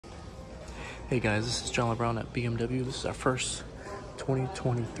Hey guys, this is John LeBron at BMW. This is our first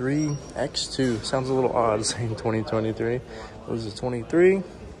 2023 X2. Sounds a little odd saying 2023. It was a 23.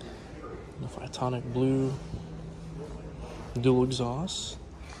 The Photonic blue dual exhaust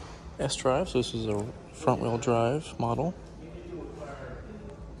S-Drive. So this is a front wheel drive model.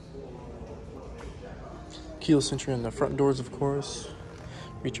 Keyless entry in the front doors, of course.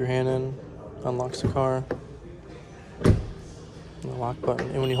 Reach your hand in, unlocks the car. The lock button,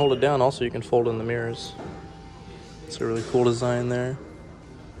 and when you hold it down also you can fold in the mirrors. It's a really cool design there.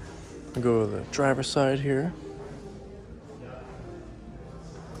 I'll go to the driver's side here.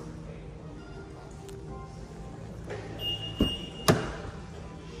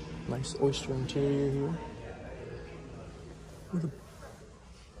 Nice oyster interior here with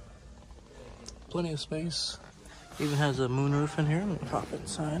plenty of space. Even has a moonroof in here. Let me pop it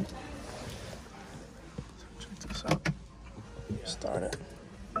inside. Check this out. Start it.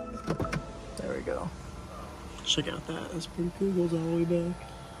 There we go. Check out that. That's pretty cool. Goes all the way back.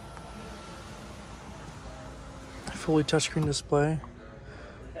 Fully touchscreen display.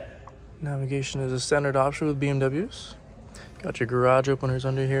 Navigation is a standard option with BMWs. Got your garage openers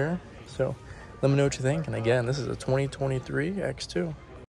under here. So let me know what you think. And again, this is a 2023 X2.